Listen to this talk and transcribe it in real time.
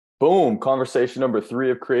Boom. Conversation number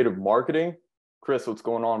 3 of creative marketing. Chris, what's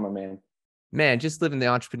going on, my man? Man, just living the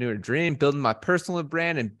entrepreneur dream, building my personal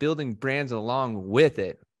brand and building brands along with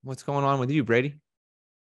it. What's going on with you, Brady?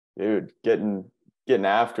 Dude, getting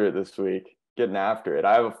after it this week. Getting after it.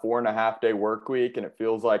 I have a 4.5 day work week, and it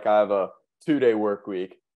feels like I have a 2 day work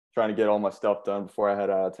week trying to get all my stuff done before I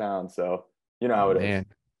head out of town. So you know Oh how it is. man,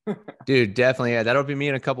 dude, definitely. Yeah, that'll be me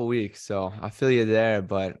in a couple weeks. So I feel you there,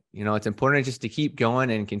 but it's important just to keep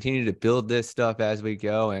going and continue to build this stuff as we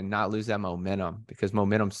go and not lose that momentum because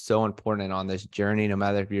momentum's so important on this journey, no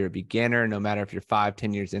matter if you're a beginner, no matter if you're 5,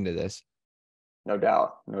 10 years into this. No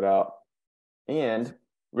doubt. No doubt. And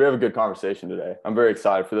we have a good conversation today. I'm very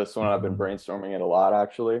excited for this one. I've been brainstorming it a lot,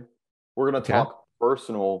 actually. We're going to Okay. talk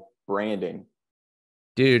personal branding.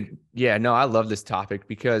 Dude, yeah, no, I love this topic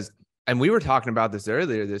because, and we were talking about this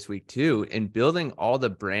earlier this week too, in building all the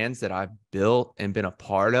brands that I've built and been a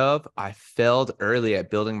part of, I failed early at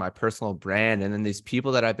building my personal brand. And then these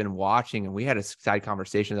people that I've been watching, and we had a side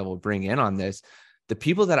conversation that we'll bring in on this. The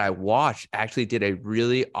people that I watched actually did a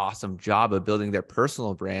really awesome job of building their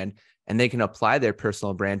personal brand, and they can apply their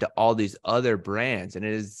personal brand to all these other brands. And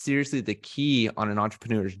it is seriously the key on an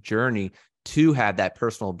entrepreneur's journey to have that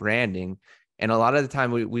personal branding. And a lot of the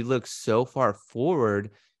time we look so far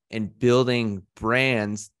forward in building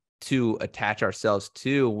brands to attach ourselves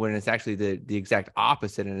to when it's actually the exact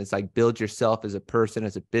opposite. And it's like build yourself as a person,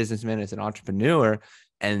 as a businessman, as an entrepreneur,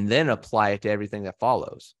 and then apply it to everything that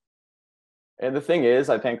follows. And the thing is,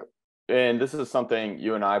 I think, and this is something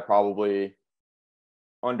you and I probably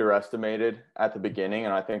underestimated at the beginning,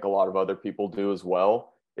 and I think a lot of other people do as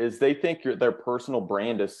well, is they think their personal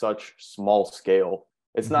brand is such small scale.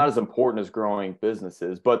 It's Mm-hmm. not as important as growing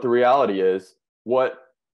businesses. But the reality is, what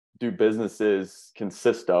do businesses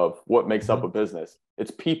consist of? What makes Mm-hmm. up a business?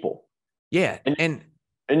 It's people. Yeah. And And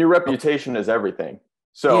and your oh, reputation is everything.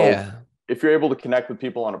 So yeah. if you're able to connect with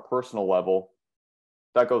people on a personal level,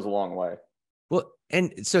 that goes a long way. Well,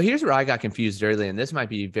 and so here's where I got confused early, and this might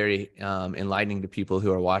be very enlightening to people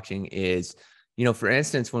who are watching is, for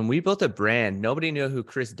instance, when we built a brand, nobody knew who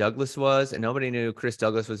Chris Douglas was, and nobody knew Chris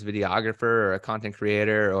Douglas was a videographer or a content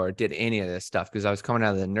creator or did any of this stuff because I was coming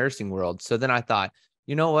out of the nursing world. So then I thought,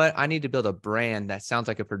 you know what? I need to build a brand that sounds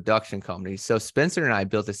like a production company. So Spencer and I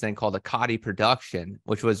built this thing called a Cotty Production,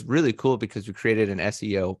 which was really cool because we created an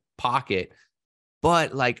SEO pocket,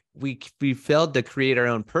 but like we failed to create our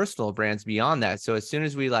own personal brands beyond that. So as soon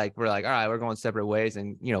as we're like, all right, we're going separate ways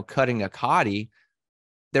and cutting a Cotty,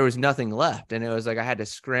 there was nothing left. And it was like I had to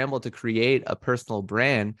scramble to create a personal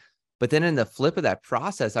brand. But then in the flip of that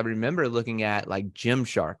process, I remember looking at like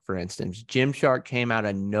Gymshark, for instance. Gymshark came out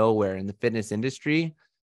of nowhere in the fitness industry.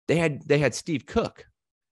 They had Steve Cook.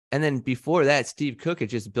 And then before that, Steve Cook had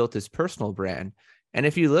just built his personal brand. And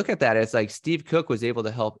if you look at that, it's like Steve Cook was able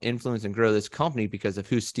to help influence and grow this company because of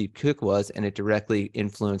who Steve Cook was, and it directly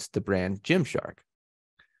influenced the brand Gymshark.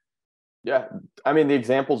 Yeah, I mean the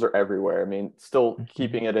examples are everywhere. I mean, still Mm-hmm.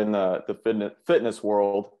 keeping it in the fitness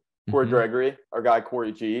world. Corey Mm-hmm. Gregory, our guy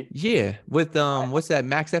Corey G, Yeah, with I, what's that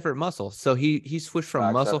Max Effort Muscle? So he switched from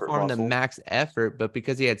Max Muscle Effort Farm to Muscle. Max Effort, but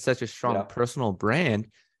because he had such a strong Yeah, personal brand,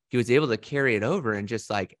 he was able to carry it over and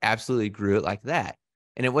just like absolutely grew it like that.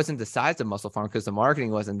 And it wasn't the size of Muscle Farm because the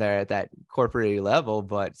marketing wasn't there at that corporate level,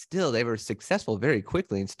 but still they were successful very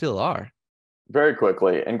quickly and still are. very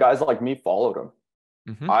quickly. And guys like me followed him.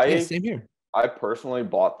 Mm-hmm. Yeah, I same here. I personally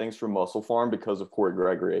bought things from Muscle Farm because of Corey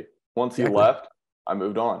Gregory. Once he Exactly. left, I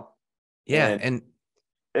moved on. Yeah, And and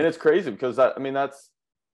and it's crazy because I mean that's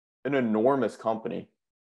an enormous company, mhm,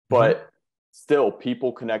 but still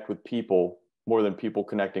people connect with people more than people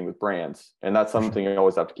connecting with brands. And that's for sure. something you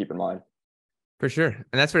always have to keep in mind. For sure.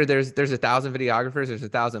 And that's where there's 1,000 videographers, there's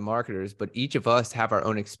 1,000 marketers, but each of us have our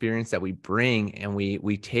own experience that we bring and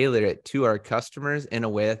we tailor it to our customers in a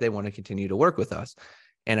way that they want to continue to work with us.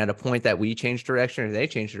 And at a point that we change direction or they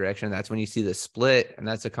change direction, that's when you see the split. And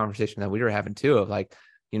that's a conversation that we were having too of like,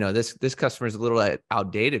 this customer is a little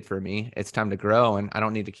outdated for me. It's time to grow and I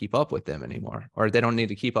don't need to keep up with them anymore, or they don't need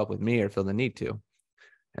to keep up with me or feel the need to.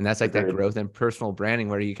 And that's like that Agreed. growth and personal branding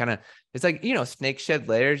where you kind of, it's like, snakes shed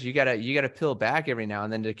layers. You gotta peel back every now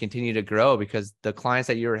and then to continue to grow because the clients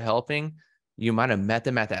that you're helping, you might have met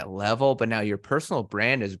them at that level, but now your personal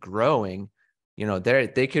brand is growing.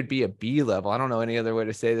 They could be a B level. I don't know any other way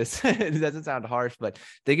to say this. It doesn't sound harsh, but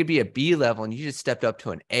they could be a B level and you just stepped up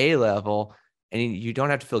to an A level and you don't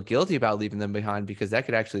have to feel guilty about leaving them behind because that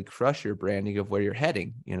could actually crush your branding of where you're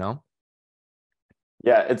heading.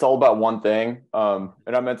 Yeah, it's all about one thing. And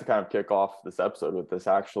I meant to kind of kick off this episode with this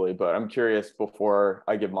actually, but I'm curious before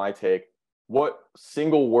I give my take, what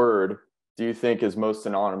single word do you think is most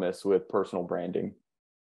synonymous with personal branding?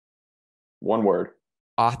 One word.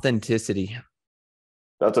 Authenticity.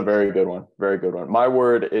 That's a very good one. Very good one. My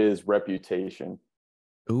word is reputation.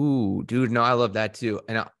 Ooh, dude, no, I love that too.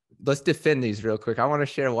 And let's defend these real quick. I want to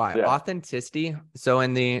share why. Yeah. Authenticity. So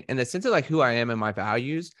in the sense of like who I am and my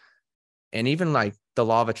values, and even like the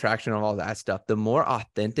law of attraction and all that stuff, the more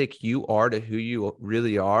authentic you are to who you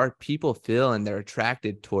really are, people feel and they're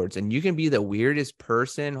attracted towards. And you can be the weirdest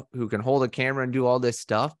person who can hold a camera and do all this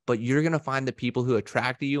stuff, but you're going to find the people who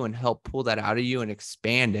attract to you and help pull that out of you and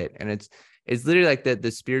expand it. And it's literally like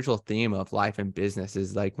the spiritual theme of life and business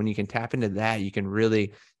is like when you can tap into that, you can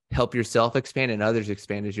really help yourself expand and others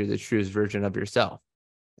expand as you're the truest version of yourself.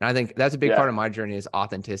 And I think that's a big Yeah. part of my journey is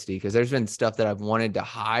authenticity, because there's been stuff that I've wanted to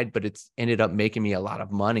hide, but it's ended up making me a lot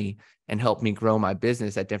of money and helped me grow my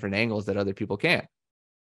business at different angles that other people can't.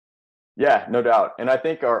 Yeah, no doubt. And I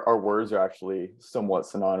think our words are actually somewhat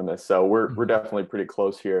synonymous. So we're definitely pretty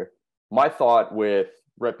close here. My thought with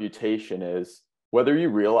reputation is whether you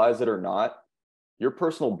realize it or not, your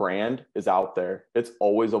personal brand is out there. It's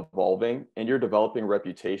always evolving and you're developing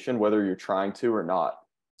reputation, whether you're trying to or not.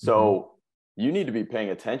 So you need to be paying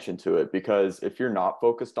attention to it, because if you're not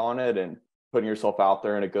focused on it and putting yourself out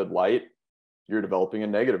there in a good light, you're developing a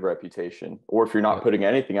negative reputation. Or if you're not putting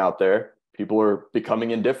anything out there, people are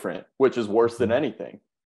becoming indifferent, which is worse than anything.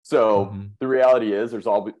 So the reality is there's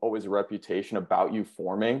always a reputation about you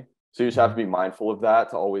forming. So you just have to be mindful of that,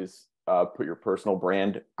 to always put your personal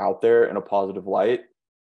brand out there in a positive light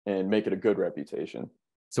and make it a good reputation.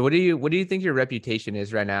 So what do you think your reputation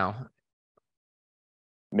is right now?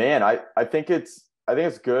 Man, I think it's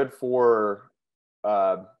good for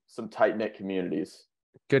some tight knit communities.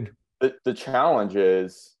 Good. The challenge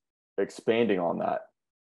is expanding on that.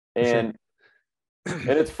 And and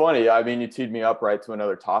it's funny. I mean, you teed me up right to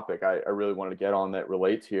another topic I really wanted to get on that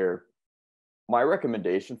relates here. My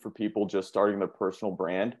recommendation for people just starting their personal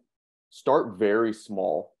brand, start very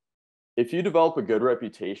small. If you develop a good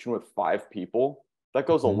reputation with 5 people, that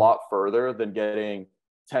goes a lot further than getting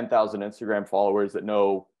 10,000 Instagram followers that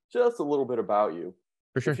know just a little bit about you.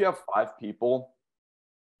 For sure. If you have 5 people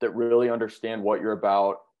that really understand what you're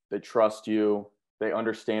about, they trust you, they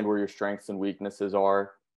understand where your strengths and weaknesses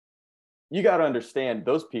are, you got to understand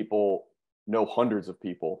those people know hundreds of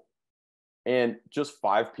people. And just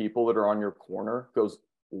 5 people that are on your corner goes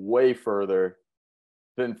way further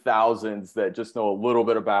than thousands that just know a little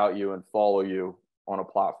bit about you and follow you on a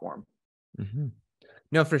platform.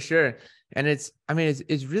 No, for sure. And it's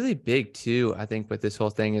really big too. I think with this whole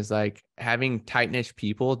thing is like having tight knit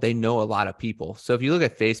people, they know a lot of people. So if you look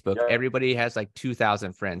at Facebook, everybody has like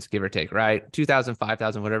 2,000 friends, give or take, right? 2,000,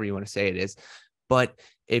 5,000, whatever you want to say it is. But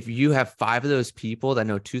if you have 5 of those people that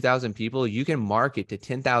know 2,000 people, you can market to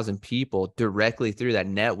 10,000 people directly through that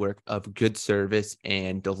network of good service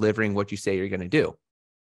and delivering what you say you're going to do.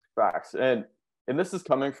 Facts. And this is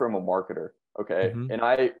coming from a marketer. Okay. And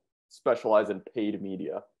I specialize in paid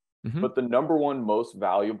media, but the number one most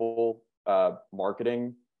valuable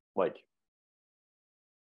marketing, like,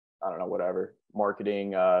 I don't know, whatever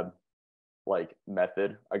marketing like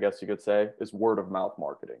method, I guess you could say, is word of mouth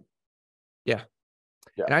marketing. Yeah.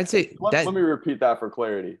 And I'd say let me repeat that for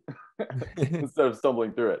clarity instead of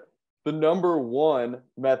stumbling through it. The number one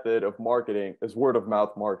method of marketing is word of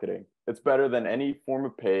mouth marketing. It's better than any form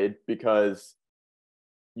of paid, because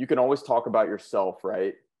you can always talk about yourself,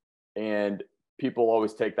 right? And people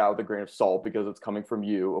always take that with a grain of salt because it's coming from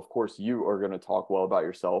you. Of course, you are going to talk well about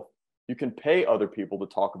yourself. You can pay other people to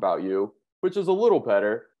talk about you, which is a little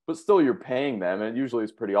better, but still you're paying them. And usually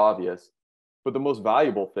it's pretty obvious. But the most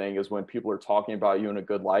valuable thing is when people are talking about you in a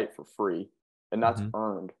good light for free, and that's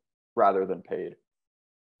earned rather than paid.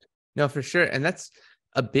 No, for sure. And that's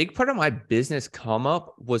a big part of my business come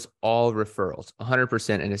up was all referrals,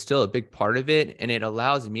 100%. And it's still a big part of it. And it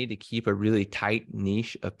allows me to keep a really tight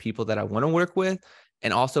niche of people that I want to work with.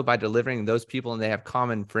 And also by delivering those people and they have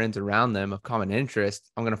common friends around them of common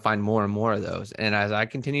interests, I'm going to find more and more of those. And as I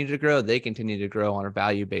continue to grow, they continue to grow on a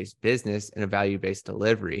value-based business and a value-based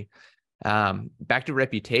delivery. Back to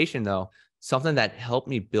reputation though, something that helped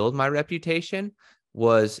me build my reputation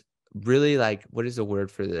was really like, what is the word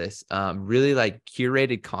for this? Really like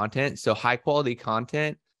curated content. So high quality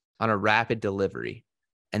content on a rapid delivery.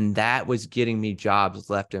 And that was getting me jobs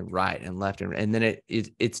left and right and left and right. And then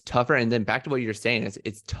it's tougher. And then back to what you're saying,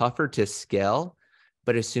 it's tougher to scale.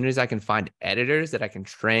 But as soon as I can find editors that I can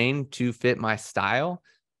train to fit my style,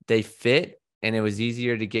 they fit. And it was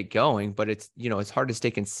easier to get going, but it's hard to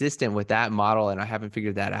stay consistent with that model. And I haven't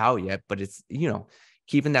figured that out yet, but it's,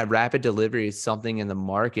 keeping that rapid delivery is something in the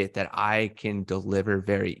market that I can deliver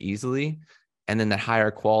very easily. And then that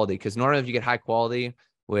higher quality, because normally if you get high quality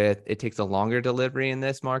with it takes a longer delivery in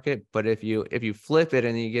this market. But if you flip it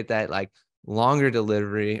and you get that like longer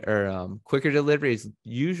delivery or quicker delivery, is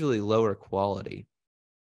usually lower quality.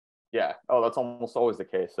 Yeah. Oh, that's almost always the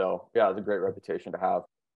case. So yeah, it's a great reputation to have.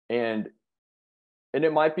 And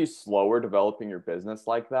it might be slower developing your business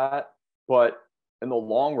like that, but in the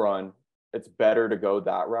long run, it's better to go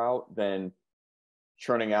that route than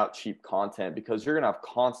churning out cheap content because you're going to have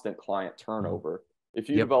constant client turnover. If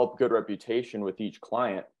you Yep. develop good reputation with each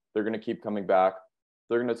client, they're going to keep coming back.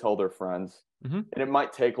 They're going to tell their friends. Mm-hmm. And it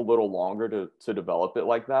might take a little longer to develop it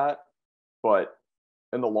like that. But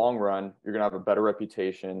in the long run, you're going to have a better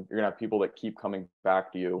reputation. You're going to have people that keep coming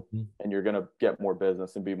back to you, and you're going to get more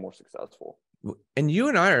business and be more successful. And you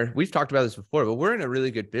and we've talked about this before, but we're in a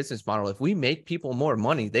really good business model. If we make people more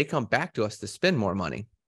money, they come back to us to spend more money.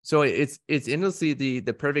 So it's endlessly the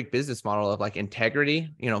perfect business model of like integrity,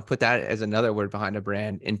 put that as another word behind a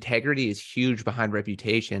brand. Integrity is huge behind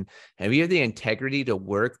reputation. And if you have the integrity to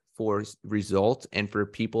work for results and for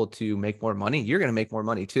people to make more money, you're going to make more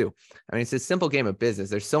money too. I mean, it's a simple game of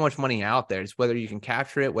business. There's so much money out there. It's whether you can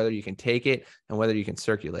capture it, whether you can take it, and whether you can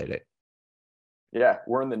circulate it. Yeah,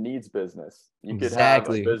 we're in the needs business. You could have a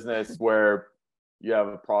Exactly. business where you have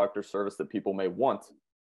a product or service that people may want,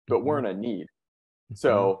 but we're in a need. Mhm.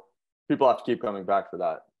 So people have to keep coming back for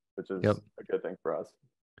that, which Yep. is a good thing for us.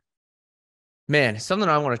 Man, something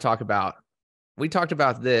I want to talk about. We talked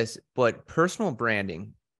about this, but personal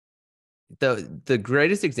branding. The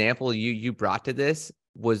greatest example you brought to this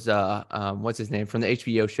was what's his name from the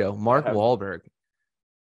HBO show, I Mark have, Wahlberg.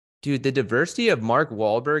 Dude, the diversity of Mark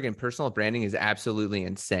Wahlberg in personal branding is absolutely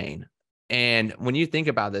insane. And when you think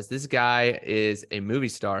about this guy is a movie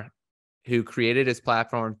star who created his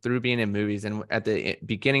platform through being in movies. And at the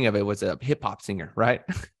beginning of it was a hip hop singer, right?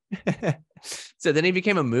 So then he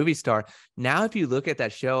became a movie star. Now, if you look at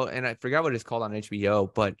that show, and I forgot what it's called on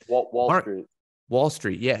HBO, but Wall Mark Street. Wall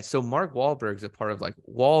Street, yeah. So Mark Wahlberg's a part of like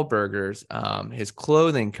Wahlburgers, his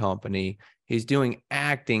clothing company. He's doing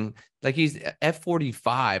acting, like he's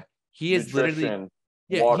F45. He is literally, Nutrition,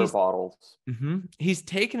 yeah, water bottles. he's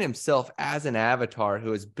taken himself as an avatar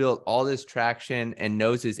who has built all this traction and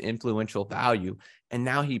knows his influential value. And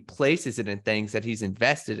now he places it in things that he's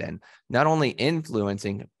invested in, not only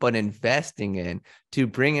influencing, but investing in to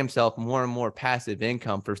bring himself more and more passive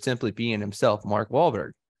income for simply being himself, Mark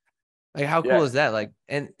Wahlberg. Like, how cool Yeah, is that? Like,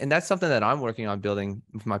 and that's something that I'm working on building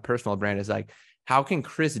with my personal brand is like, how can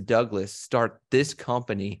Chris Douglas start this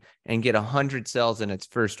company and get 100 sales in its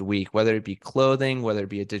first week, whether it be clothing, whether it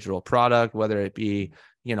be a digital product, whether it be,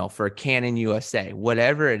 for Canon USA,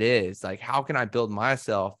 whatever it is, like, how can I build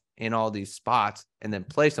myself in all these spots and then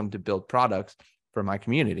place them to build products for my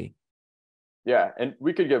community? yeah. And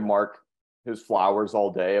we could give Mark his flowers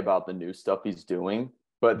all day about the new stuff he's doing.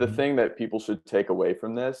 But the Mm-hmm. thing that people should take away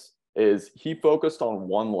from this is he focused on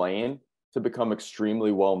one lane to become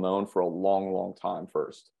extremely well known for a long, long time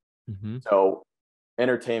first. Mm-hmm. So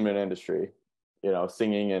entertainment industry,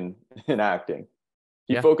 singing and acting.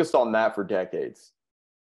 He Yeah. focused on that for decades.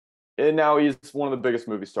 And now he's one of the biggest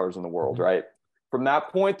movie stars in the world, Mm-hmm. right? From that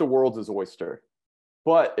point, the world's his oyster.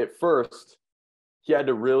 But at first, he had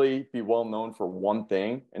to really be well known for one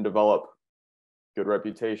thing and develop good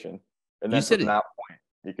reputation. And You then said from it. that point,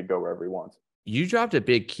 he could go wherever he wants. You dropped a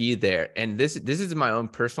big key there, and this is my own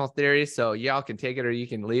personal theory, so y'all can take it or you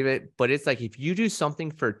can leave it, but it's like if you do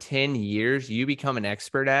something for 10 years, you become an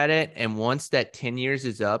expert at it, and once that 10 years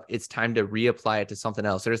is up, it's time to reapply it to something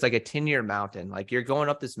else. There's like a 10-year mountain. Like you're going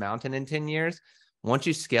up this mountain in 10 years. Once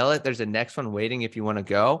you scale it, there's a next one waiting if you want to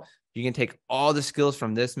go. You can take all the skills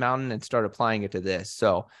from this mountain and start applying it to this.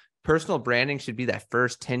 So personal branding should be that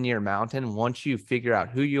first 10-year mountain. Once you figure out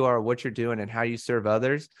who you are, what you're doing, and how you serve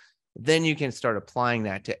others, then you can start applying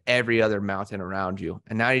that to every other mountain around you.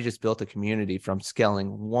 And now you just built a community from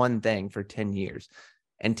scaling one thing for 10 years.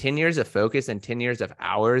 And 10 years of focus and 10 years of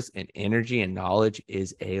hours and energy and knowledge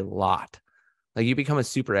is a lot. Like you become a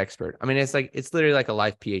super expert. I mean, it's literally like a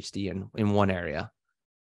life PhD in one area.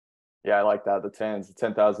 Yeah, I like that. The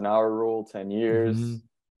 10,000 hour rule, 10 Mm-hmm. years.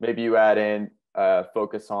 Maybe you add in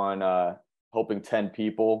focus on helping 10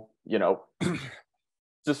 people,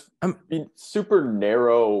 just I'm, be super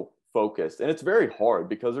narrow focused. And it's very hard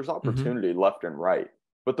because there's mm-hmm. opportunity left and right.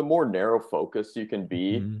 But the more narrow focused you can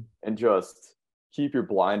be Mm-hmm. and just keep your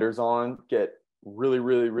blinders on, get really,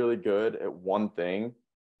 really, really good at one thing,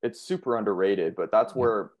 it's super underrated. But that's Yep.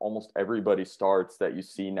 where almost everybody starts that you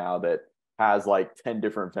see now that has like 10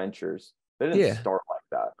 different ventures. They didn't Yeah. start like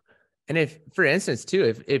that. And if, for instance,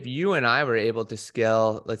 too, if you and I were able to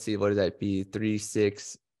scale, let's see, what would that be? 3,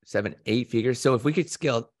 6, 7, 8 figures. So if we could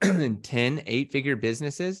scale 10 8-figure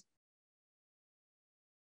businesses,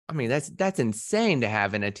 I mean, that's insane to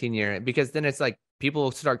have in a 10-year, because then it's like people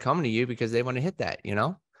will start coming to you because they want to hit that, you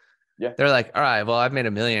know? Yeah. They're like, all right, well, I've made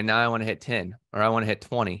 $1 million. Now I want to hit 10 or I want to hit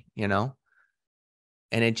 20, you know?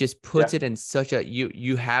 And it just puts Yeah. it in such a,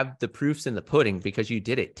 you have the proofs in the pudding because you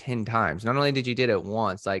did it 10 times. Not only did you did it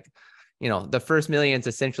once, like, you know, the first million is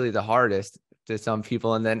essentially the hardest to some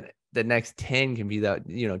people. And then the next 10 can be the,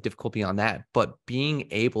 you know, difficult beyond that. But being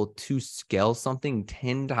able to scale something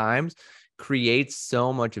 10 times creates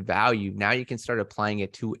so much value. Now you can start applying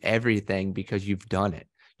it to everything because you've done it.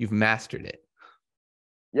 You've mastered it.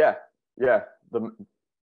 Yeah. Yeah.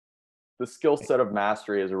 The skill set of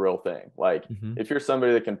mastery is a real thing. Like Mm-hmm. if you're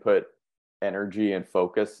somebody that can put energy and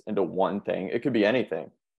focus into one thing, it could be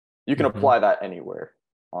anything. You can Mm-hmm. apply that anywhere,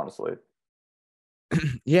 honestly.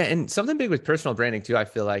 Yeah. And something big with personal branding too, I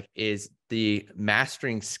feel like, is the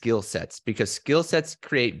mastering skill sets, because skill sets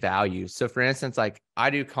create value. So for instance, like I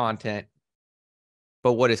do content,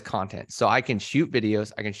 but what is content? So I can shoot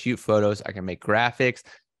videos, I can shoot photos, I can make graphics,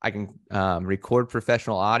 I can record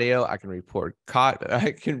professional audio, I can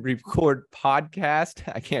I can record podcast.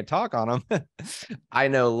 I can't talk on them. I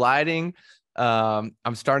know lighting.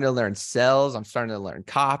 I'm starting to learn sales. I'm starting to learn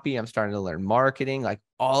copy. I'm starting to learn marketing. Like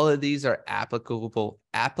all of these are applicable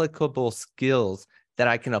skills that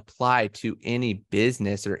I can apply to any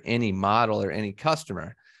business or any model or any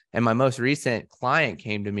customer. And my most recent client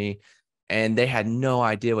came to me and they had no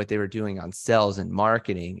idea what they were doing on sales and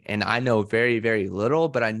marketing. And I know very, very little,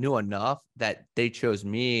 but I knew enough that they chose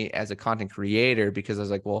me as a content creator because I was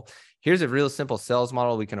like, well, here's a real simple sales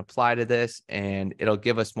model we can apply to this, and it'll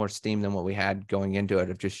give us more steam than what we had going into it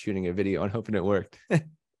of just shooting a video and hoping it worked.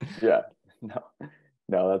 Yeah. No,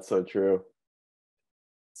 no, that's so true.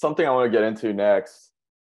 Something I want to get into next.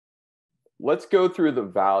 Let's go through the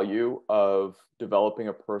value of developing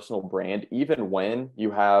a personal brand, even when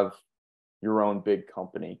you have your own big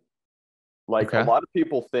company. Like a Okay. lot of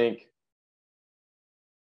people think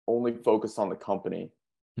only focus on the company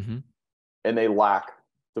Mm-hmm. and they lack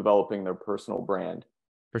developing their personal brand.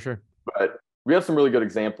 For sure. But we have some really good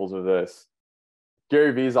examples of this.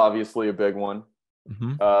 Gary Vee is obviously a big one.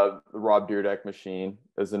 Mm-hmm. The Rob Dyrdek machine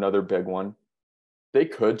is another big one. They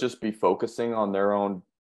could just be focusing on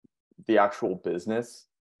the actual business.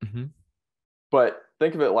 Mm-hmm. But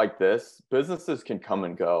think of it like this: businesses can come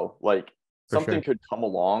and go. Like For something sure. could come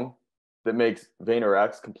along that makes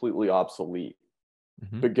VaynerX completely obsolete.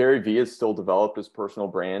 Mm-hmm. But Gary Vee has still developed his personal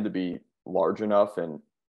brand to be large enough, and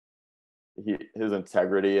his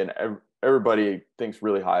integrity, and everybody thinks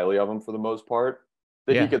really highly of him for the most part,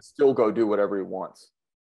 that he Yeah. could still go do whatever he wants.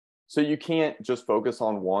 So you can't just focus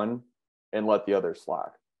on one and let the other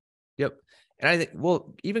slack. Yep. And I think,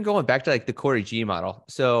 well, even going back to like the Corey G model.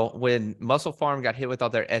 So when Muscle Farm got hit with all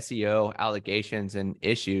their SEO allegations and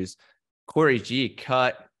issues, Corey G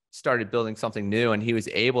started building something new, and he was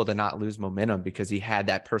able to not lose momentum because he had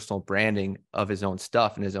that personal branding of his own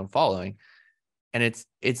stuff and his own following. And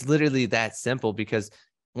it's literally that simple, because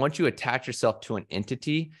once you attach yourself to an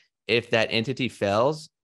entity, if that entity fails,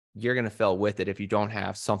 you're going to fail with it if you don't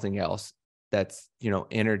have something else that's, you know,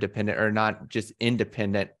 interdependent or not just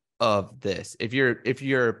independent of this. If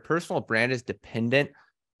your personal brand is dependent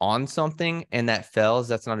on something and that fails,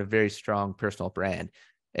 that's not a very strong personal brand.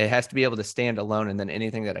 It has to be able to stand alone, and then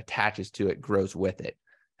anything that attaches to it grows with it.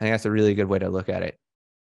 I think that's a really good way to look at it.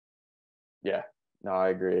 Yeah, no, I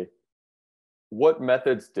agree. What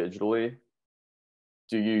methods digitally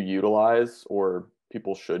do you utilize or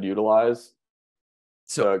people should utilize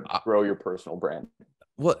So to grow your personal brand?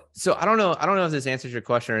 well, so I don't know if this answers your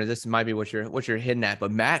question or this might be what you're hitting at,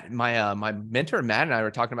 but Matt, my mentor Matt and I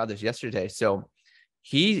were talking about this yesterday. So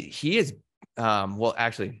he is well,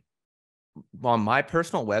 actually, on my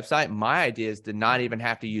personal website, my idea is to not even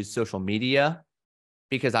have to use social media,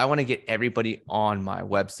 because I want to get everybody on my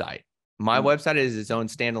website. My Mm, website is its own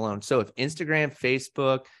standalone. So if Instagram,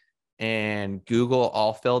 Facebook, and Google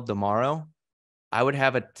all failed tomorrow, I would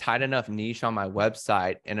have a tight enough niche on my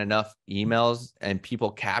website and enough emails and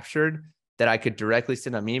people captured that I could directly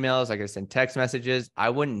send them emails. I could send text messages. I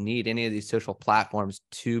wouldn't need any of these social platforms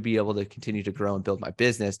to be able to continue to grow and build my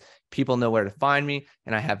business. People know where to find me,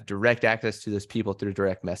 and I have direct access to those people through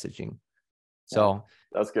direct messaging. yeah, So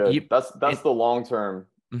that's good. you, That's and, the long term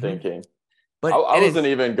mm-hmm. thinking. but, I and wasn't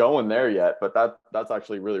it's, even going there yet, but that's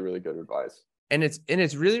actually really, really good advice. and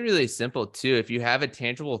it's really, really simple too. If you have a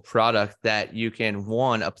tangible product that you can,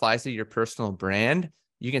 one, applies to your personal brand,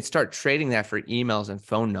 you can start trading that for emails and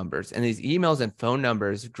phone numbers. And these emails and phone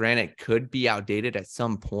numbers, granted, could be outdated at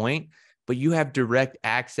some point, but you have direct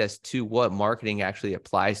access to what marketing actually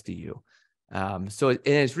applies to you. And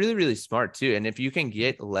it's really, really smart too. And if you can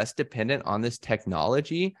get less dependent on this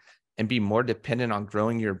technology and be more dependent on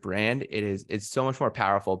growing your brand, it's so much more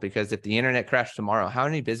powerful, because if the internet crashed tomorrow, how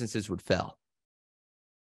many businesses would fail?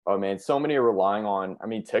 Oh man, so many are relying on, I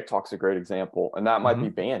mean, TikTok's a great example, and that might be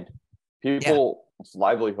Hmm. banned. Yeah. People's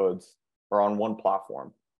livelihoods are on one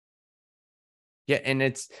platform. Yeah. And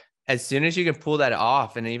it's, as soon as you can pull that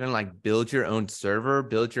off and even like build your own server,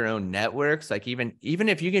 build your own networks, like even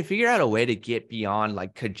if you can figure out a way to get beyond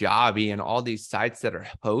like Kajabi and all these sites that are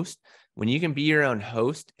host, when you can be your own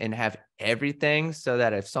host and have everything so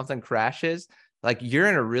that if something crashes, like you're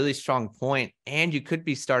in a really strong point, and you could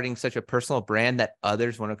be starting such a personal brand that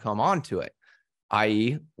others want to come on to it,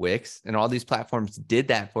 i.e. Wix and all these platforms did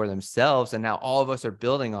that for themselves. And now all of us are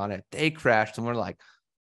building on it. They crashed and we're like,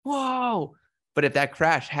 whoa. But if that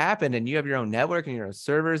crash happened and you have your own network and your own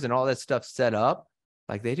servers and all that stuff set up,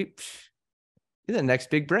 like they do, you're the next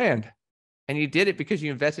big brand. And you did it because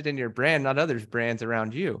you invested in your brand, not others' brands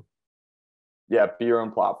around you. Yeah, be your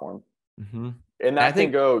own platform. Mm-hmm. And And I that can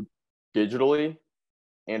think go digitally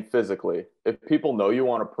and physically. If people know you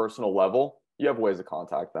on a personal level, you have ways to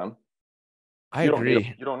contact them. I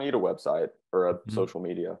agree. You don't need a website or a Mhm. social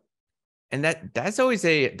media. And that's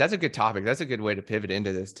a good topic. That's a good way to pivot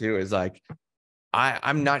into this too, is like,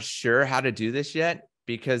 I'm not sure how to do this yet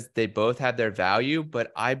because they both have their value,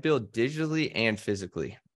 but I build digitally and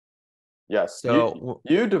physically. Yes, So,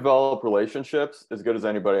 you develop relationships as good as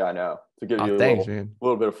anybody I know. To give oh, you a thanks, man.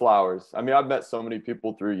 little bit of flowers. I mean, I've met so many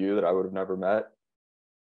people through you that I would have never met.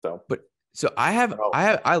 So, But so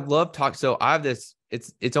I love talk. So I have this,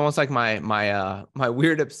 it's almost like my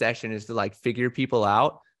weird obsession is to like figure people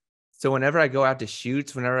out. So whenever I go out to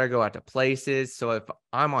shoots, whenever I go out to places, so if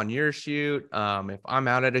I'm on your shoot, if I'm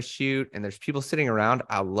out at a shoot and there's people sitting around,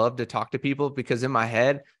 I love to talk to people, because in my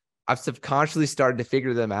head, I've subconsciously started to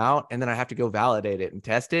figure them out, and then I have to go validate it and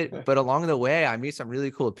test it. But along the way, I meet some really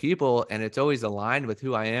cool people, and it's always aligned with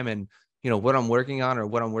who I am and, what I'm working on or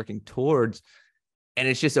what I'm working towards. And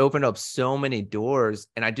it's just opened up so many doors.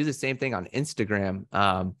 And I do the same thing on Instagram.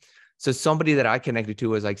 So somebody that I connected to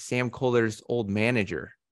was like Sam Kohler's old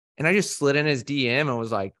manager. And I just slid in his DM and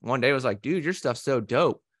was like, one day I was like, dude, your stuff's so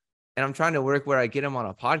dope. And I'm trying to work where I get him on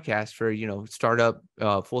a podcast for, startup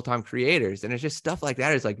full-time creators. And it's just stuff like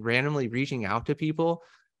that, is like randomly reaching out to people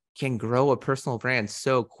can grow a personal brand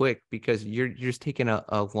so quick, because you're just taking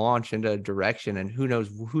a launch into a direction, and who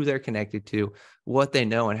knows who they're connected to, what they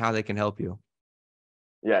know, and how they can help you.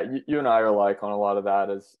 yeah, you and I are like on a lot of that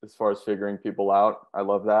as far as figuring people out. I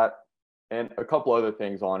love that. And a couple other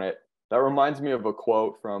things on it. That reminds me of a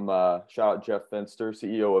quote from shout out Jeff Finster,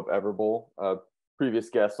 CEO of Everbowl, previous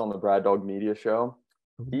guest on the Braddog Media Show.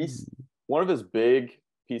 He's Ooh. one of his big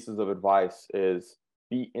pieces of advice is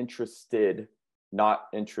be interested, not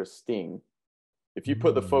interesting. If you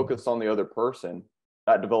put the Mm. focus on the other person,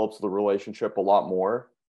 that develops the relationship a lot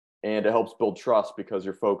more, and it helps build trust because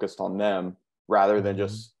you're focused on them rather than Mhm.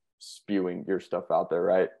 just spewing your stuff out there,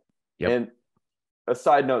 right? Yep. And a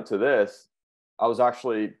side note to this, I was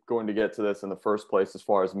actually going to get to this in the first place as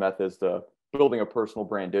far as methods to building a personal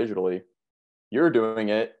brand digitally. You're doing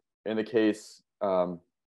it in the case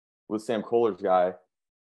with Sam Kohler's guy.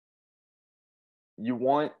 You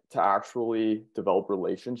want to actually develop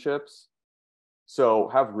relationships. So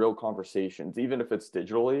have real conversations, even if it's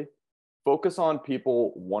digitally. Focus on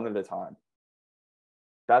people one at a time.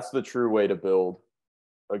 That's the true way to build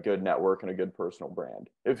a good network and a good personal brand.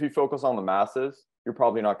 If you focus on the masses, you're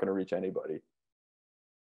probably not going to reach anybody.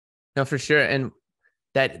 No, for sure. And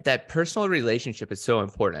that personal relationship is so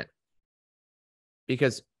important,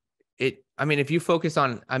 because I mean, if you focus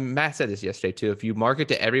on, Matt said this yesterday too, if you market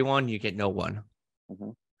to everyone, you get no one.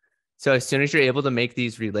 Mhm. So as soon as you're able to make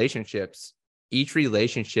these relationships, each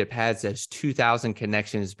relationship has those 2,000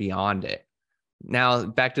 connections beyond it.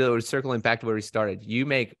 Now, circling back to where we started, you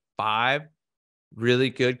make 5 really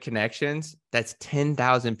good connections. That's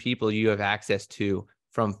 10,000 people you have access to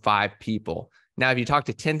from 5 people. Now, if you talk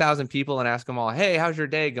to 10,000 people and ask them all, hey, how's your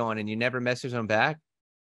day going? And you never message them back,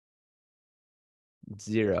 0. It's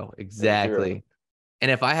zero. Exactly. And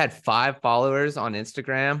if I had 5 followers on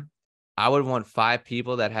Instagram, I would want 5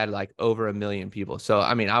 people that had like over 1 million people. So,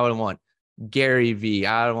 I mean, I would want Gary V.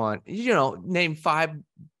 I would want, name 5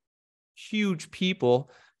 huge people.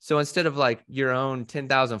 So instead of like your own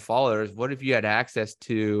 10,000 followers, what if you had access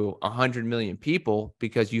to 100 million people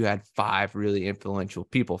because you had 5 really influential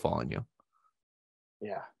people following you?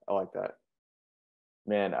 Yeah, I like that.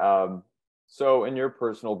 Man, so in your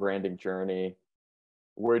personal branding journey,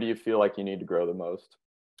 where do you feel like you need to grow the most?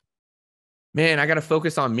 Man, I got to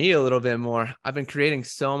focus on me a little bit more. I've been creating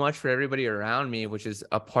so much for everybody around me, which is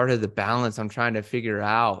a part of the balance I'm trying to figure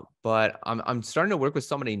out. But I'm starting to work with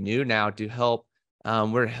somebody new now to help.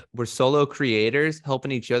 We're solo creators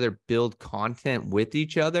helping each other build content with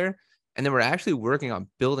each other. And then we're actually working on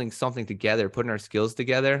building something together, putting our skills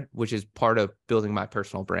together, which is part of building my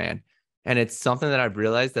personal brand. And it's something that I've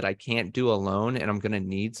realized that I can't do alone, and I'm going to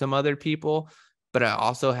need some other people. But I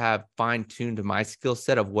also have fine-tuned my skill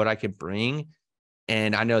set of what I could bring.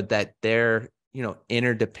 And I know that they're,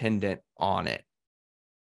 interdependent on it.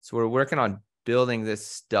 So we're working on building this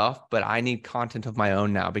stuff, but I need content of my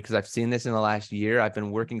own now because I've seen this in the last year. I've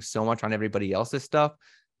been working so much on everybody else's stuff.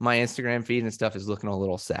 My Instagram feed and stuff is looking a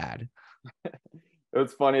little sad.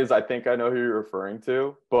 What's funny is I think I know who you're referring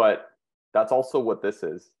to, but that's also what this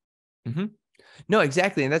is. Mm-hmm. No,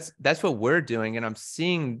 exactly. And that's what we're doing. And I'm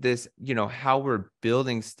seeing this, how we're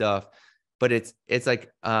building stuff, but it's like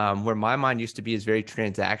where my mind used to be is very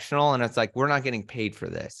transactional. And it's like, we're not getting paid for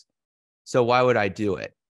this. So why would I do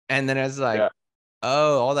it? And then it's like, Yeah.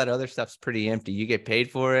 oh, all that other stuff's pretty empty. You get paid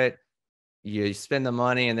for it, you spend the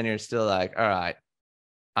money, and then you're still like, all right,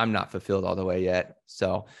 I'm not fulfilled all the way yet.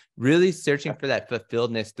 So really searching for that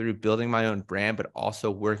fulfilledness through building my own brand, but also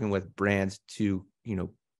working with brands to,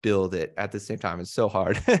 build it at the same time. It's so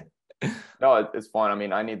hard. No, it's fun. I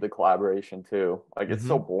mean, I need the collaboration too. Like it's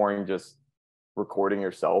so Mm-hmm. boring just recording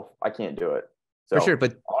yourself. I can't do it. For sure. So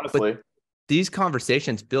But honestly, these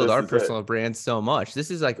conversations build this our is it. personal brand so much. This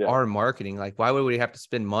is like Yeah. our marketing. Like, why would we have to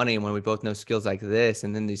spend money when we both know skills like this?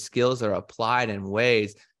 And then these skills are applied in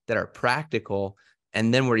ways that are practical.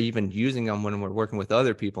 And then we're even using them when we're working with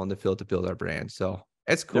other people in the field to build our brand. So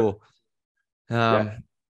it's Yep. cool. Yeah.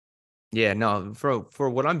 Yeah, no, for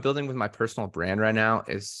what I'm building with my personal brand right now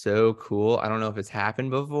is so cool. I don't know if it's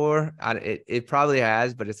happened before. It probably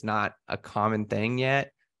has, but it's not a common thing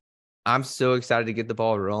yet. I'm so excited to get the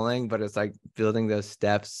ball rolling, but it's like building those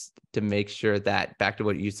steps to make sure that, back to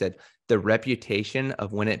what you said, the reputation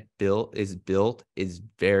of when it built is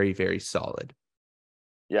very, very solid.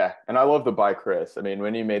 Yeah. And I love the buy Chris. I mean,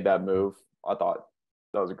 when you made that move, I thought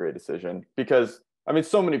that was a great decision because I mean,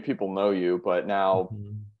 so many people know you, but now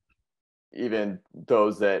Mhm. even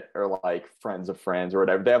those that are like friends of friends or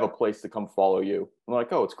whatever, they have a place to come follow you. I'm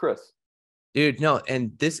like, oh, it's Chris. Dude, no,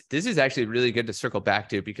 and this is actually really good to circle back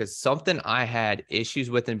to, because something I had issues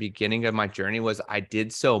with in the beginning of my journey was I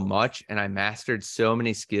did so much and I mastered so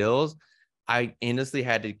many skills. I endlessly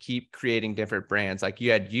had to keep creating different brands. Like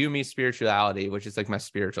you had Me Spirituality, which is like my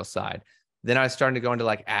spiritual side. Then I was starting to go into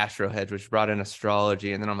like Astroheads, which brought in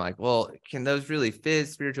astrology. And then I'm like, well, can those really fit?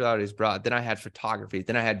 Spirituality is broad. Then I had photography.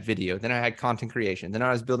 Then I had video. Then I had content creation. Then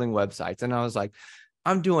I was building websites. And I was like,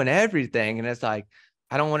 I'm doing everything. And it's like,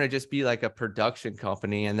 I don't want to just be like a production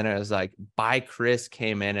company. And then it was like by Chris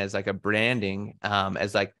came in as like a branding,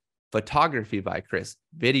 as like photography by Chris,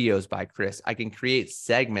 videos by Chris. I can create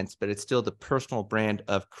segments, but it's still the personal brand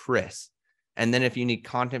of Chris. And then if you need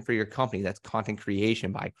content for your company, that's content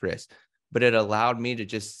creation by Chris. But it allowed me to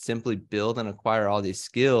just simply build and acquire all these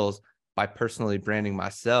skills by personally branding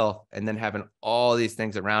myself and then having all these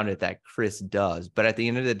things around it that Chris does. But at the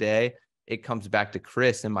end of the day, it comes back to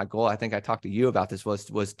Chris. And my goal, I think I talked to you about this, was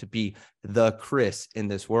to be the Chris in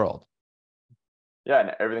this world. Yeah.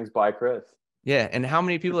 And everything's by Chris. Yeah. And how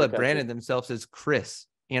many people Super have catchy. branded themselves as Chris,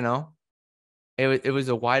 it was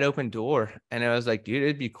a wide open door. And I was like, dude,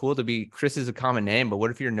 it'd be cool to be Chris is a common name, but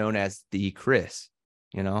what if you're known as the Chris,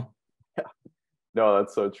 you know? No,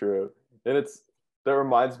 that's so true. And that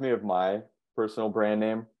reminds me of my personal brand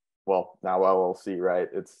name. Well, now LLC, right?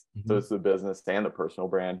 So Mm-hmm. it's the business and the personal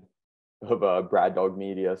brand of Braddog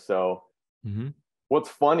Media. So Mm-hmm. what's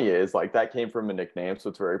funny is like that came from a nickname, so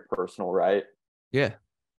it's very personal, right? Yeah.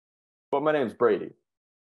 But my name's Brady.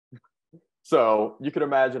 So you can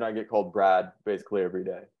imagine I get called Brad basically every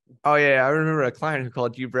day. Oh yeah. I remember a client who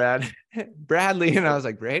called you Brad Bradley. And I was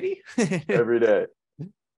like, Brady? Every day.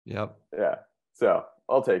 Yep. Yeah. So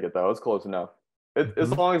I'll take it though. It's close enough. As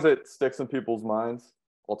Mhm. long as it sticks in people's minds,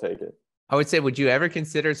 I'll take it. I would say, would you ever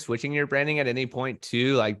consider switching your branding at any point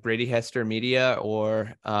to like Brady Hester Media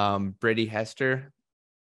or Brady Hester?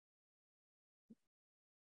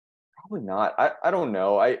 Probably not. I don't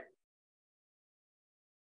know.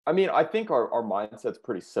 I mean, I think our mindset's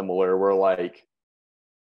pretty similar. We're like,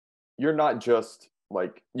 you're not just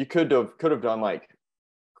like you could have done like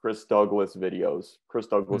Chris Douglas videos, Chris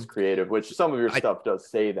Douglas Mhm. creative, which some of your I stuff does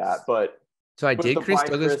say that, but so I with did the Chris by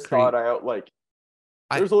Douglas Chris thought create. I out like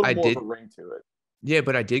I there's a little I more of a did, ring to it. yeah,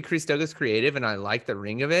 but I did Chris Douglas creative, and I like the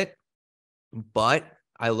ring of it. But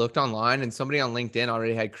I looked online and somebody on LinkedIn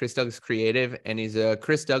already had Chris Douglas Creative, and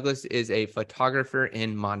Chris Douglas is a photographer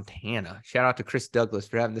in Montana. Shout out to Chris Douglas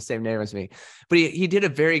for having the same name as me. But he did a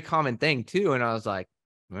very common thing too. And I was like,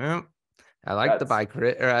 well, I like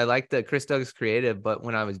the Chris Douglas Creative, but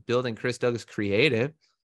when I was building Chris Douglas Creative,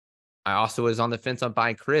 I also was on the fence on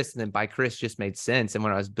buying Chris, and then buy Chris just made sense. And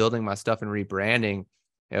when I was building my stuff and rebranding,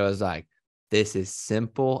 it was like, this is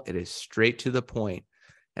simple. It is straight to the point.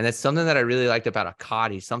 And that's something that I really liked about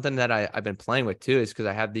Akati. Something that I've been playing with too, is because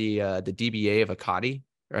I have the DBA of Akati,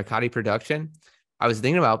 or Akati Production. I was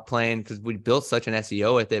thinking about playing, because we built such an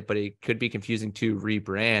SEO with it, but it could be confusing to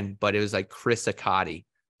rebrand. But it was like Chris Akati,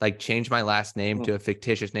 like change my last name to a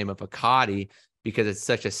fictitious name of Akati, because it's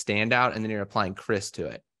such a standout, and then you're applying Chris to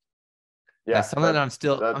it. Yeah, that's something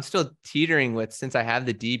that I'm still teetering with, since I have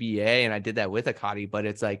the DBA and I did that with Akati. But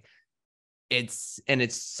it's like, it's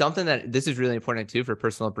something that this is really important too for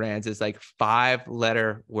personal brands. It's like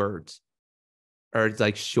 5-letter words, or it's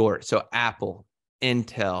like short. So Apple,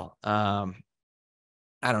 Intel, I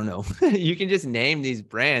don't know. You can just name these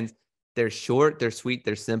brands. They're short, they're sweet,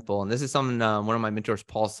 they're simple. And this is something one of my mentors,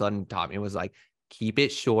 Paul Sutton, taught me, was like, keep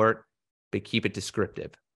it short, but keep it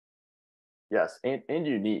descriptive. Yes, and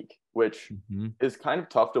unique, which is kind of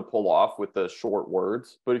tough to pull off with the short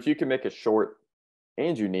words. But if you can make it short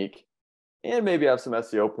and unique, and maybe have some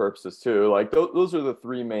SEO purposes too, like those are the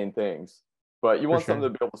 3 main things. But you want something to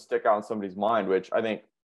be able to stick out in somebody's mind, which I think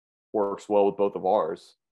works well with both of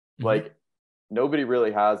ours. Like, nobody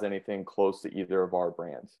really has anything close to either of our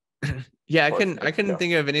brands. Yeah, I couldn't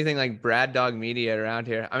think of anything like Braddog Media around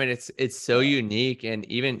here. I mean, it's so unique. And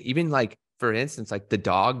even like, for instance, like the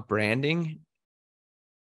dog branding,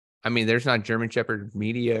 I mean, there's not German Shepherd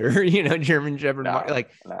Media or, German Shepherd,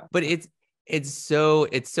 but it's so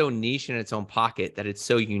niche in its own pocket that it's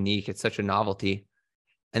so unique. It's such a novelty.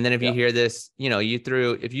 And then if you hear this,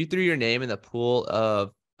 if you threw your name in the pool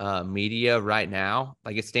of media right now,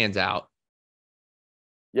 like, it stands out.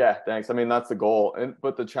 Yeah, thanks. I mean, that's the goal.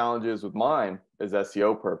 But the challenge is with mine is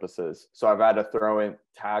SEO purposes. So I've had to throw in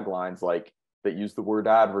taglines like that use the word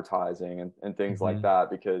advertising and things like that,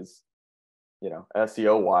 because,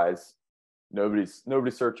 SEO wise, nobody's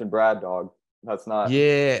searching Braddog. That's not.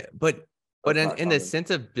 Yeah, but in the sense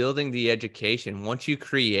of building the education, once you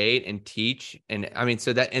create and teach, and I mean,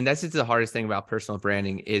 that's just the hardest thing about personal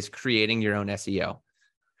branding, is creating your own SEO.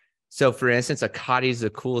 So for instance, Akati is the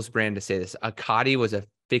coolest brand to say this. Akati was a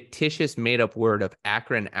fictitious made up word of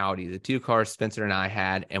Acura and Audi, the 2 cars Spencer and I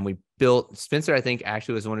had. And we built, Spencer, I think,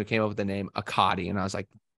 actually was the one who came up with the name Akati. And I was like,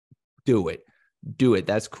 do it.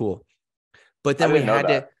 That's cool. But then we had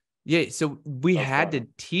to, so we had to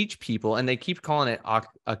teach people, and they keep calling it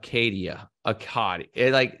Acadia,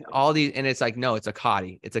 Akati, like all these. And it's like, no, it's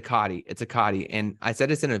Akati. It's Akati. It's Akati. And I said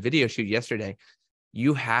this in a video shoot yesterday.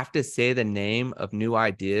 You have to say the name of new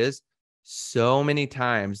ideas so many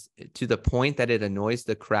times to the point that it annoys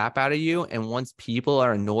the crap out of you. And once people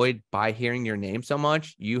are annoyed by hearing your name so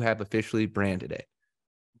much, you have officially branded it.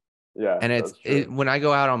 Yeah. And when I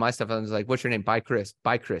go out on my stuff, I'm just like, what's your name? By Chris,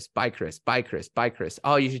 by Chris, by Chris, by Chris, by Chris.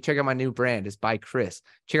 Oh, you should check out my new brand. It's by Chris.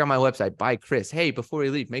 Check out my website, by Chris. Hey, before we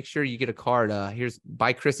leave, make sure you get a card. Here's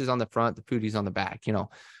by Chris is on the front, the foodie's on the back,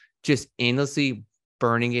 just endlessly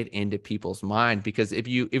burning it into people's mind. Because if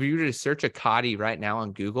you were to search Akati right now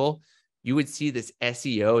on Google, you would see this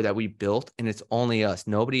SEO that we built, and it's only us.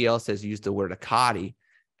 Nobody else has used the word Akati.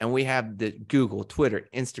 And we have the Google, Twitter,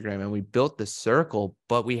 Instagram, and we built the circle,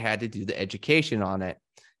 but we had to do the education on it.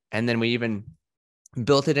 And then we even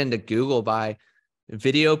built it into Google by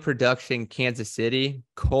video production, Kansas City,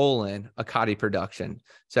 Akati production.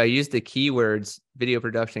 So I used the keywords video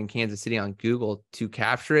production, Kansas City on Google to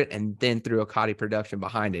capture it, and then threw Akati production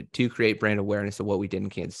behind it to create brand awareness of what we did in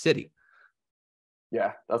Kansas City.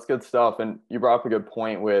 Yeah, that's good stuff. And you brought up a good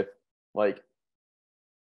point with, like,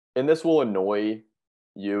 and this will annoy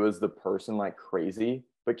you as the person like crazy,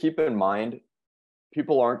 but keep in mind,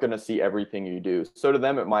 people aren't going to see everything you do. So to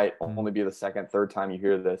them, it might only be the second, third time you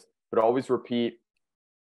hear this, but always repeat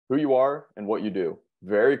who you are and what you do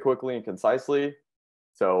very quickly and concisely,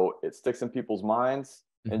 so it sticks in people's minds.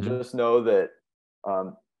 And just know that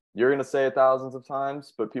you're going to say it thousands of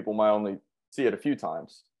times, but people might only see it a few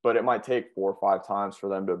times. But it might take 4 or 5 times for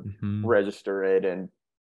them to register it and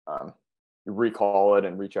recall it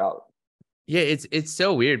and reach out. Yeah, it's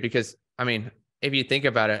so weird, because I mean, if you think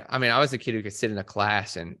about it, I mean, I was a kid who could sit in a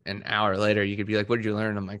class and an hour later you could be like, what did you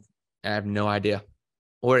learn? I'm like, I have no idea.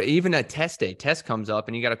 Or even a test comes up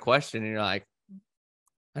and you got a question and you're like,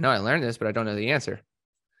 I know I learned this, but I don't know the answer.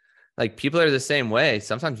 like people are the same way.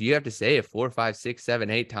 Sometimes you have to say it 4, 5, 6, 7,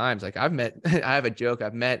 8 times. Like I've met, I have a joke.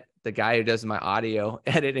 I've met the guy who does my audio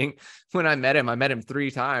editing. When I met him 3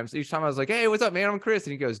 times. Each time I was like, "Hey, what's up, man? I'm Chris."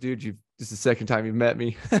 And he goes, "Dude, this is the second time you've met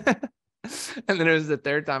me." And then it was the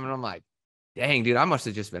third time. And I'm like, dang, dude, I must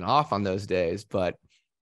have just been off on those days. But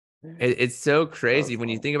it's so crazy. When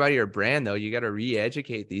you think about your brand, though, you got to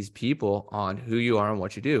re-educate these people on who you are and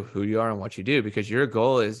what you do, because your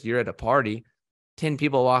goal is you're at a party, 10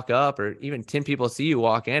 people walk up, or even 10 people see you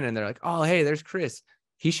walk in and they're like, "Oh, hey, there's Chris.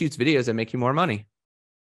 He shoots videos that make you more money."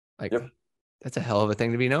 Like, Yep. that's a hell of a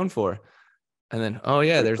thing to be known for. And then, oh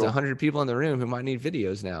yeah, Very there's cool. 100 people in the room who might need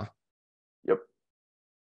videos now. Yep.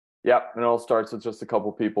 Yep. And it all starts with just a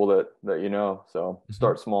couple people that you know. So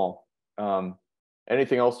start small.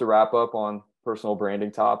 Anything else to wrap up on personal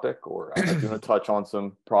branding topic, or do you want to touch on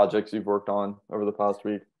some projects you've worked on over the past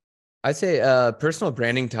week? I'd say personal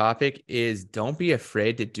branding topic is don't be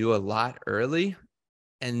afraid to do a lot early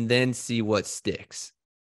and then see what sticks.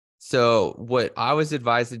 So what I was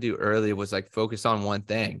advised to do early was like focus on one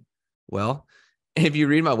thing. Well, if you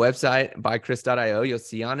read my website, bychris.io, you'll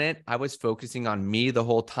see on it, I was focusing on me the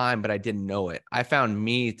whole time, but I didn't know it. I found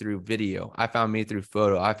me through video. I found me through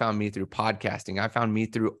photo. I found me through podcasting. I found me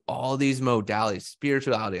through all these modalities,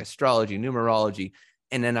 spirituality, astrology, numerology.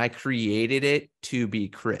 And then I created it to be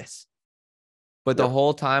Chris. But the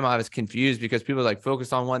whole time I was confused because people like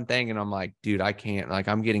focus on one thing. And I'm like, dude, I can't, like,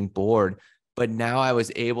 I'm getting bored. But now I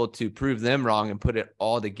was able to prove them wrong and put it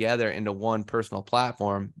all together into one personal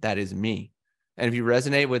platform that is me. And if you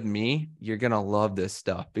resonate with me, you're going to love this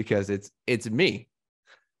stuff because it's me.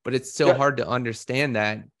 But it's so hard to understand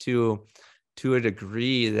that to a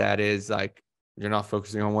degree that is like, you're not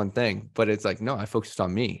focusing on one thing, but it's like, no, I focused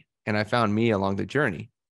on me and I found me along the journey.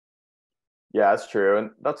 Yeah, that's true.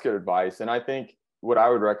 And that's good advice. And I think what I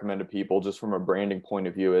would recommend to people just from a branding point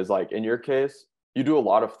of view is like, in your case, you do a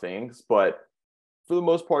lot of things, but for the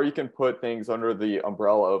most part, you can put things under the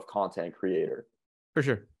umbrella of content creator. For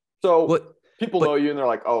sure. So people know you and they're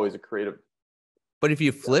like, "Oh, he's a creative." But if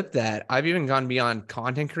you flip that, I've even gone beyond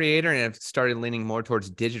content creator and have started leaning more towards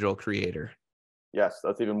digital creator. Yes,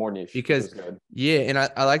 that's even more niche. Because and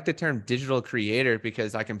I like the term digital creator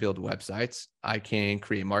because I can build websites. I can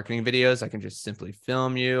create marketing videos. I can just simply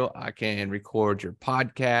film you. I can record your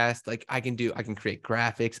podcast. Like I can create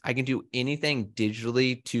graphics. I can do anything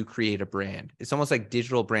digitally to create a brand. It's almost like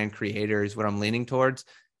digital brand creator is what I'm leaning towards,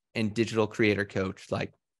 and digital creator coach,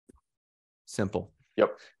 like simple.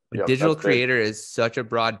 Yep. Digital creator is such a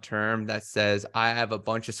broad term that says, I have a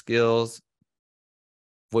bunch of skills.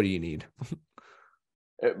 What do you need?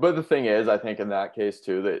 But the thing is, I think in that case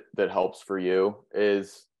too, that helps for you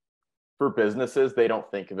is for businesses, they don't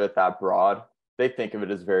think of it that broad. They think of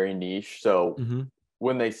it as very niche. So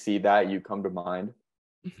when they see that, you come to mind,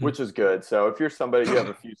 which is good. So if you're somebody, you have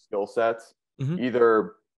a few skill sets,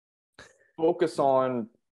 either focus on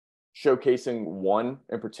showcasing one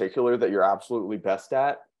in particular that you're absolutely best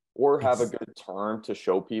at, or have a good term to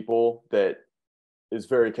show people that is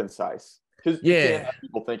very concise. Because you can't have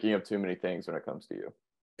people thinking of too many things when it comes to you.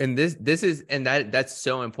 And that's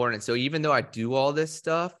so important. So even though I do all this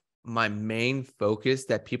stuff, my main focus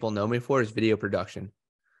that people know me for is video production.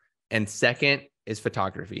 And second is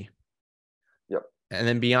photography. Yep. And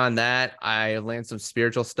then beyond that, I land some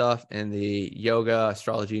spiritual stuff in the yoga,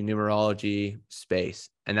 astrology, numerology space.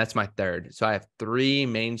 And that's my third. So I have 3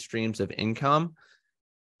 main streams of income,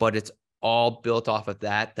 but it's all built off of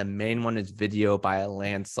that. The main one is video by a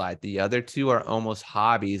landslide. The other 2 are almost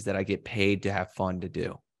hobbies that I get paid to have fun to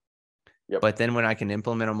do. Yep. But then when I can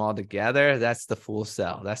implement them all together, that's the full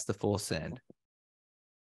sell. That's the full send.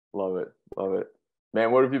 Love it. Love it.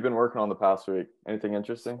 Man, what have you been working on the past week? Anything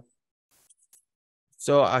interesting?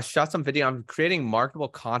 So I shot some video. I'm creating marketable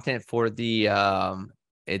content for the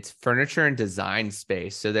it's furniture and design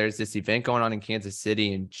space. So there's this event going on in Kansas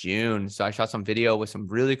City in June. So I shot some video with some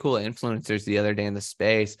really cool influencers the other day in the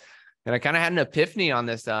space. And I kind of had an epiphany on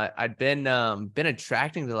this. I'd been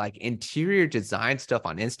attracting to like interior design stuff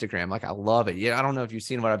on Instagram. Like I love it. Yeah, I don't know if you've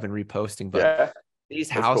seen what I've been reposting, but these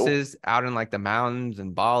houses out in like the mountains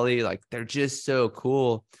in Bali, like they're just so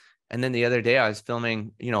cool. And then the other day I was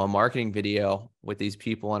filming, a marketing video with these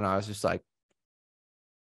people, and I was just like,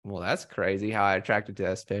 well, that's crazy how I attracted to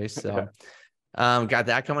that space. So got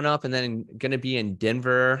that coming up, and then going to be in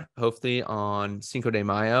Denver, hopefully on Cinco de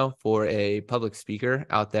Mayo for a public speaker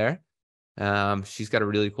out there. She's got a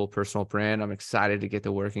really cool personal brand. I'm excited to get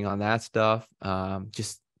to working on that stuff.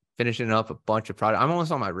 Just finishing up a bunch of products. I'm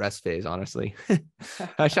almost on my rest phase, honestly.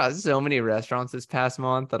 I shot so many restaurants this past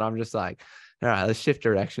month that I'm just like, all right, let's shift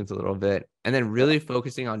directions a little bit. And then really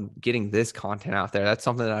focusing on getting this content out there. That's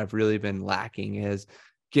something that I've really been lacking, is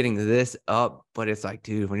getting this up. But it's like,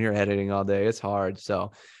 dude, when you're editing all day, it's hard.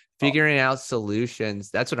 So figuring out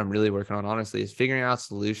solutions, that's what I'm really working on, honestly, is figuring out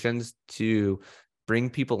solutions to bring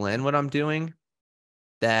people in what I'm doing,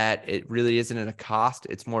 that it really isn't at a cost.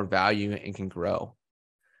 It's more value and can grow.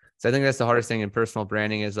 So I think that's the hardest thing in personal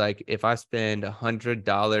branding, is like, if I spend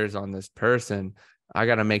 $100 on this person, I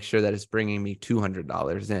got to make sure that it's bringing me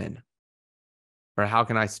 $200 in. Or how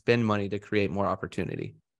can I spend money to create more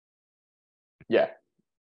opportunity? Yeah.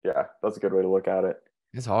 Yeah. That's a good way to look at it.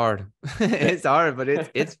 It's hard. It's hard, but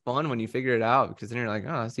it's fun when you figure it out, because then you're like,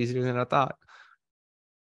 oh, it's easier than I thought.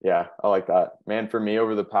 Yeah, I like that. Man, for me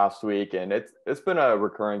over the past week, and it's been a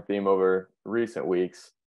recurring theme over recent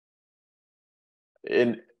weeks.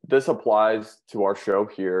 And this applies to our show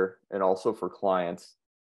here and also for clients.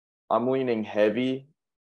 I'm leaning heavy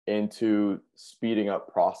into speeding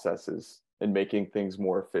up processes and making things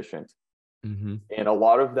more efficient. Mm-hmm. And a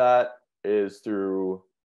lot of that is through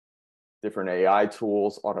different AI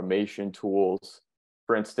tools, automation tools.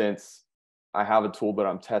 For instance, I have a tool that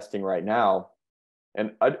I'm testing right now,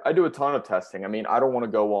 and I do a ton of testing. I mean, I don't want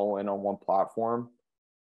to go all in on one platform.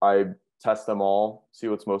 I test them all, see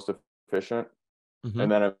what's most efficient, Mm-hmm.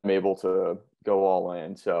 and then I'm able to go all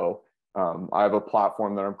in. So I have a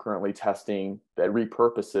platform that I'm currently testing that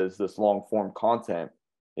repurposes this long form content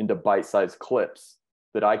into bite-sized clips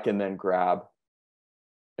that I can then grab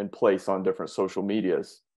and place on different social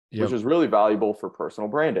medias, which Yep. is really valuable for personal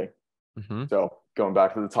branding. Mm-hmm. So going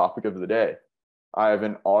back to the topic of the day, I have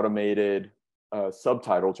an automated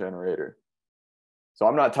subtitle generator. So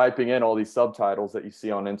I'm not typing in all these subtitles that you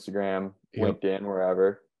see on Instagram, Yep. LinkedIn,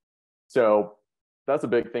 wherever. So that's a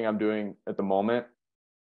big thing I'm doing at the moment.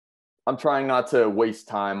 I'm trying not to waste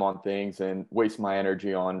time on things and waste my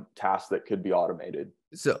energy on tasks that could be automated.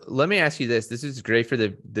 So let me ask you this. This is great for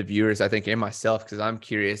the viewers, I think, and myself, because I'm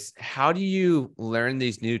curious. How do you learn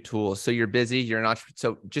these new tools? So you're busy, you're an entrepreneur.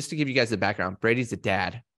 So just to give you guys the background, Brady's a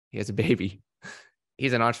dad. He has a baby.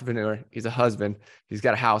 He's an entrepreneur. He's a husband. He's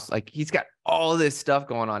got a house. Like, he's got all this stuff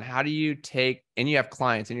going on. How do you take, and you have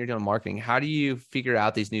clients and you're doing marketing. How do you figure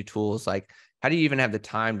out these new tools? Like, how do you even have the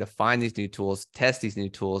time to find these new tools, test these new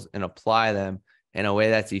tools, and apply them in a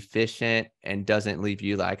way that's efficient and doesn't leave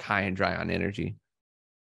you like high and dry on energy?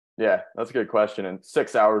 Yeah, that's a good question. And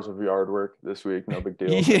 6 hours of yard work this week, no big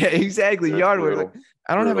deal. Yeah, exactly. It's Yard work. Like, brutal.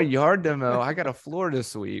 I don't have a Brutal. yard to mow. I got a floor to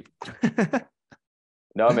sweep.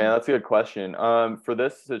 No, man, that's a good question. For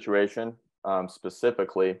this situation,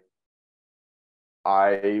 specifically,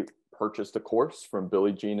 I purchased a course from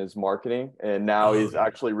Billy Jean is marketing, and now Oh, he's yeah.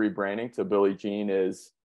 actually rebranding to Billy Jean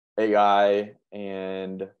is AI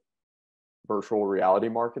and virtual reality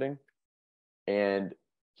marketing. And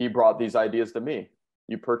he brought these ideas to me.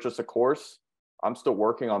 You purchase a course, I'm still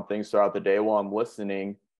working on things throughout the day while I'm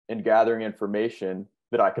listening and gathering information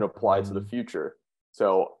that I can apply to the future.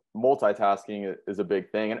 So multitasking is a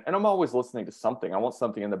big thing. And I'm always listening to something. I want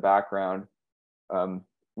something in the background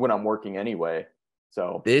when I'm working anyway.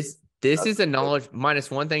 So This that's is a knowledge minus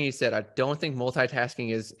one thing you said. I don't think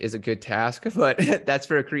multitasking is a good task, but that's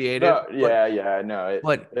for a creative. no, yeah, no,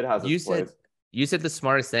 But it has its place. you said the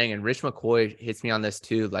smartest thing, and Rich McCoy hits me on this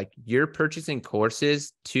too. Like, you're purchasing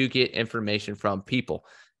courses to get information from people,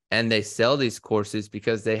 and they sell these courses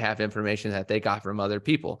because they have information that they got from other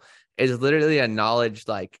people. It's literally a knowledge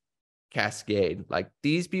like cascade. Like,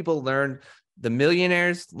 these people learn. The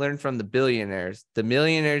millionaires learn from the billionaires. The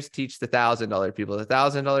millionaires teach the $1,000 people. The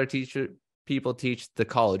 $1,000 teacher people teach the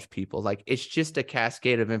college people. Like, it's just a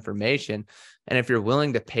cascade of information. And if you're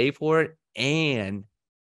willing to pay for it and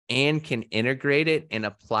can integrate it and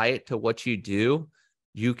apply it to what you do,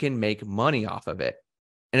 you can make money off of it.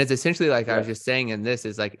 And it's essentially like I was Yes. just saying in this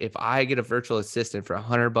is like, if I get a virtual assistant for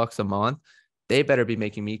 $100 a month, they better be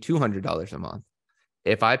making me $200 a month.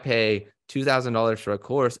 If I pay $2,000 for a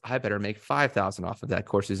course, I better make $5,000 off of that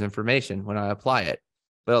course's information when I apply it.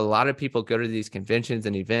 But a lot of people go to these conventions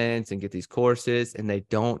and events and get these courses and they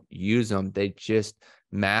don't use them. They just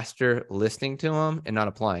master listening to them and not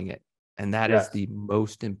applying it. And that is Yes. the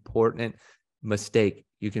most important mistake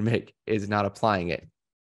you can make, is not applying it.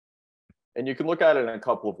 And you can look at it in a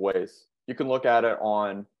couple of ways. You can look at it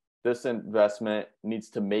on, this investment needs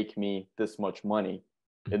to make me this much money.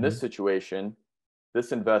 In Mm-hmm. this situation,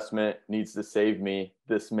 this investment needs to save me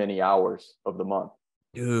this many hours of the month,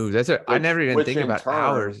 Dude, I which never even which think in about turn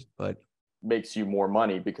hours, but makes you more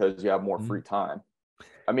money because you have more mm-hmm. free time.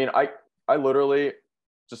 I mean, I literally,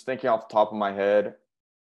 just thinking off the top of my head,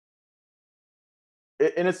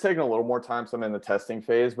 and it's taken a little more time, so I'm in the testing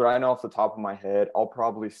phase, but I know off the top of my head, I'll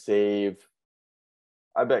probably save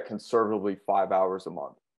I bet conservatively 5 hours a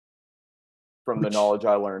month from the Which, knowledge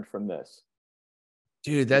I learned from this,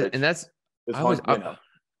 dude, which is, I was, I was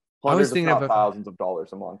hundreds, if thinking not about, thousands of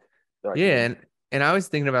dollars a month that I can yeah. make. And I was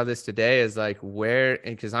thinking about this today is like where,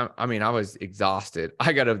 and cause I mean, I was exhausted.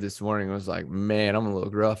 I got up this morning and was like, man, I'm a little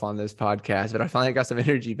gruff on this podcast, but I finally got some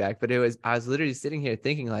energy back. But I was literally sitting here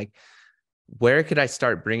thinking like, where could I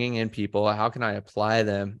start bringing in people? How can I apply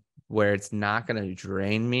them where it's not going to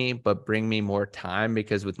drain me, but bring me more time?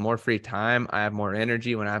 Because with more free time, I have more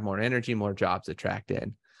energy. When I have more energy, more jobs attract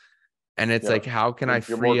in. And it's like, Yeah. how can I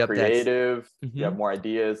You're more free up that? creative. You Mhm. have more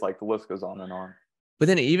ideas. Like the list goes on and on. But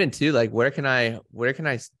then even too, like where can I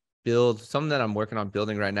build something that I'm working on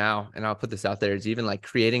building right now? And I'll put this out there is even like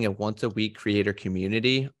creating a once a week creator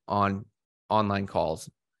community on online calls.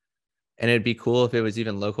 And it'd be cool if it was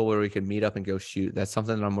even local where we could meet up and go shoot. That's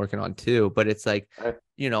something that I'm working on too. But it's like, Okay.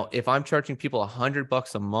 if I'm charging people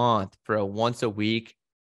 $100 a month for a once a week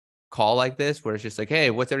call like this, where it's just like, hey,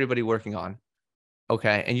 what's everybody working on?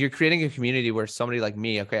 Okay. And you're creating a community where somebody like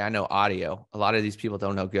me, okay, I know audio. A lot of these people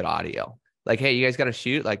don't know good audio. Like, hey, you guys got to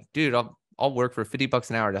shoot. Like, dude, I'll work for $50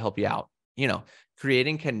 an hour to help you out.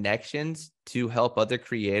 Creating connections to help other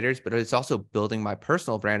creators, but it's also building my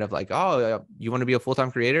personal brand of like, oh, you want to be a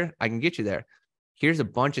full-time creator? I can get you there. Here's a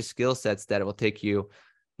bunch of skill sets that it will take you,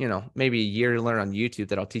 maybe a year to learn on YouTube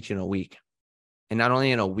that I'll teach you in a week. And not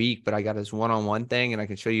only in a week, but I got this one-on-one thing and I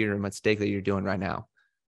can show you your mistake that you're doing right now.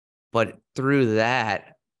 But through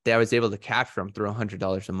that I was able to capture them through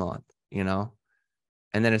 $100 a month.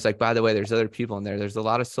 And then it's like, by the way, there's other people in there. There's a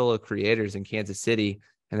lot of solo creators in Kansas City,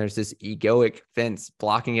 and there's this egoic fence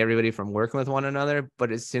blocking everybody from working with one another.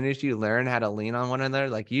 But as soon as you learn how to lean on one another,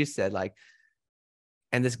 like you said, like,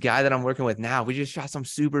 and this guy that I'm working with now, we just shot some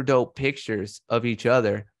super dope pictures of each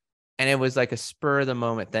other. And it was like a spur of the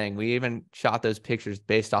moment thing. We even shot those pictures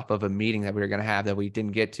based off of a meeting that we were going to have that we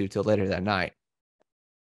didn't get to till later that night.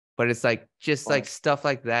 But it's like, just like Fun. stuff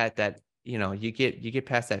like that, you get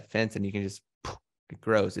past that fence and you can just, it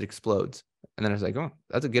grows, it explodes. And then I was like, oh,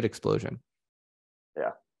 that's a good explosion.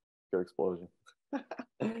 Yeah. Good explosion.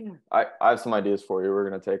 I have some ideas for you. We're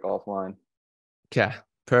going to take offline. Okay,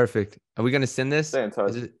 perfect. Are we going to send this? Stay in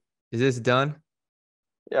touch. Is this done?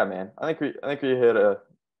 Yeah, man. I think we hit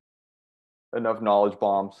enough knowledge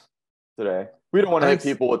bombs today. We don't want I to think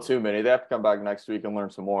hit people with too many. They have to come back next week and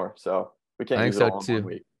learn some more. So we can't I think use it so all in one too.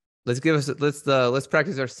 week. Let's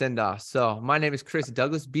practice our send off. So my name is Chris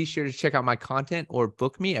Douglas. Be sure to check out my content or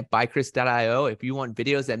book me at buychris.io if you want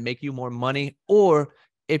videos that make you more money, or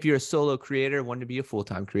if you're a solo creator, want to be a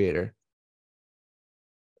full-time creator.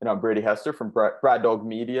 And I'm Brady Hester from Braddog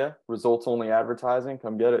Media, results only advertising.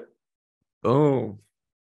 Come get it. Boom.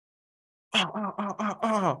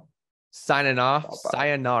 Signing off. Bow, bow.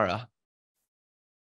 Sayonara.